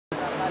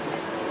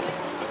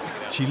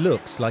She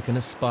looks like an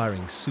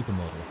aspiring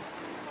supermodel.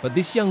 But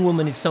this young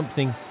woman is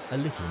something a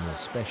little more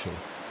special.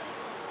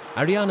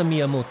 Ariana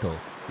Miyamoto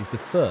is the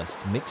first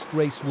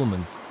mixed-race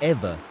woman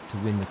ever to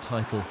win the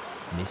title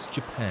Miss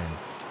Japan.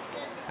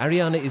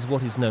 Ariana is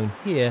what is known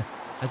here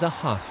as a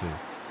hafu,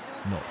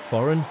 not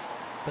foreign,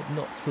 but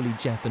not fully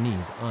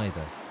Japanese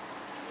either.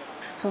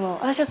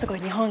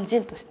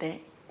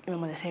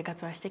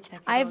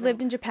 I've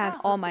lived in Japan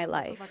all my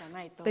life,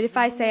 but if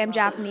I say I'm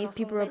Japanese,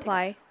 people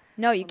reply,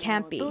 "No, you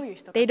can't be."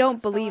 They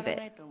don't believe it.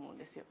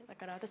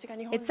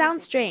 It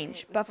sounds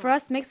strange, but for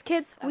us mixed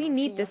kids, we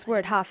need this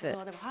word hafu.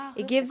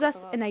 It gives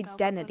us an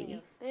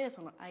identity.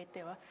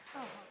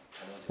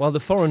 While the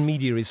foreign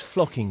media is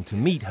flocking to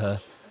meet her,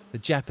 the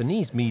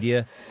Japanese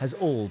media has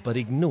all but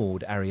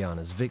ignored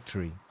Ariana's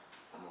victory.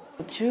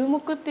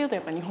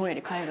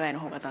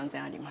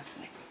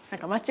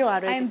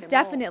 I am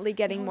definitely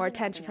getting more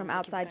attention from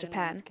outside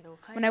Japan.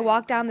 When I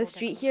walk down the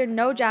street here,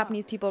 no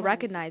Japanese people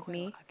recognize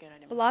me,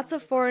 but lots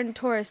of foreign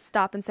tourists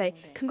stop and say,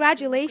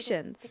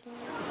 "Congratulations."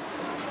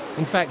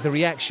 In fact, the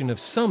reaction of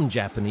some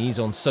Japanese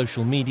on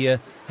social media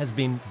has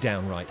been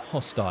downright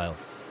hostile.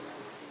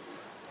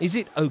 "Is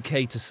it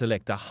okay to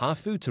select a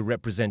hafu to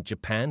represent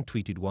Japan?"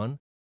 tweeted one.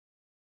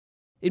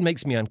 "It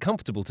makes me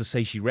uncomfortable to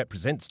say she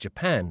represents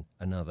Japan,"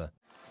 another.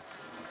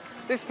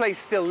 This place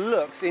still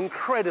looks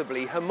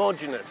incredibly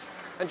homogenous,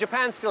 and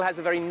Japan still has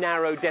a very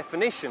narrow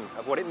definition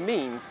of what it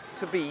means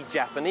to be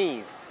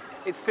Japanese.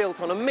 It's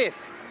built on a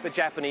myth that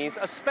Japanese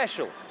are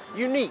special,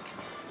 unique,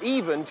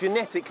 even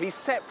genetically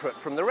separate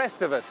from the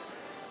rest of us.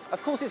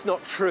 Of course, it's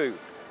not true.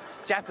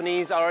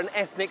 Japanese are an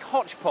ethnic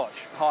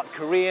hodgepodge, part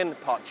Korean,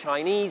 part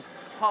Chinese,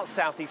 part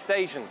Southeast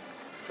Asian.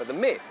 But the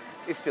myth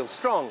is still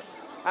strong,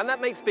 and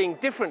that makes being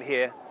different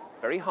here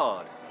very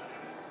hard.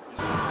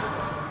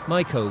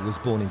 Maiko was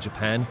born in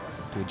Japan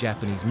to a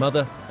Japanese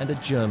mother and a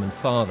German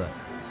father.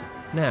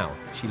 Now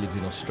she lives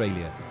in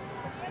Australia.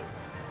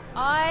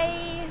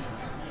 I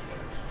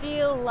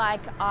feel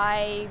like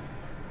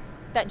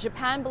that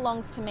Japan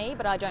belongs to me,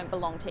 but I don't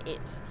belong to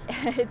it.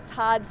 It's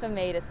hard for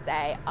me to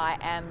say I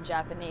am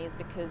Japanese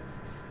because,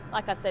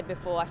 like I said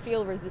before, I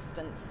feel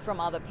resistance from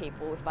other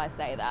people if I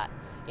say that.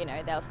 You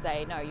know, they'll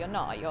say, "No, you're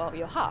not,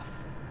 you're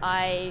half."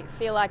 I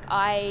feel like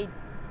I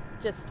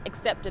just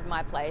accepted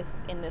my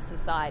place in this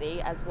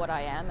society as what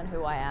I am and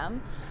who I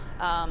am.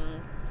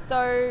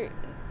 So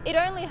it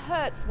only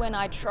hurts when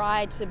I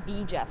try to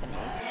be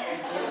Japanese.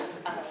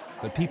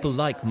 But people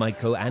like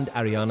Maiko and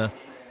Ariana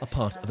are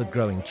part of a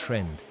growing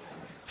trend.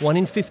 1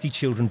 in 50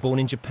 children born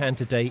in Japan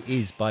today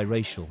is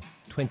biracial,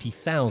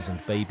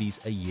 20,000 babies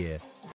a year.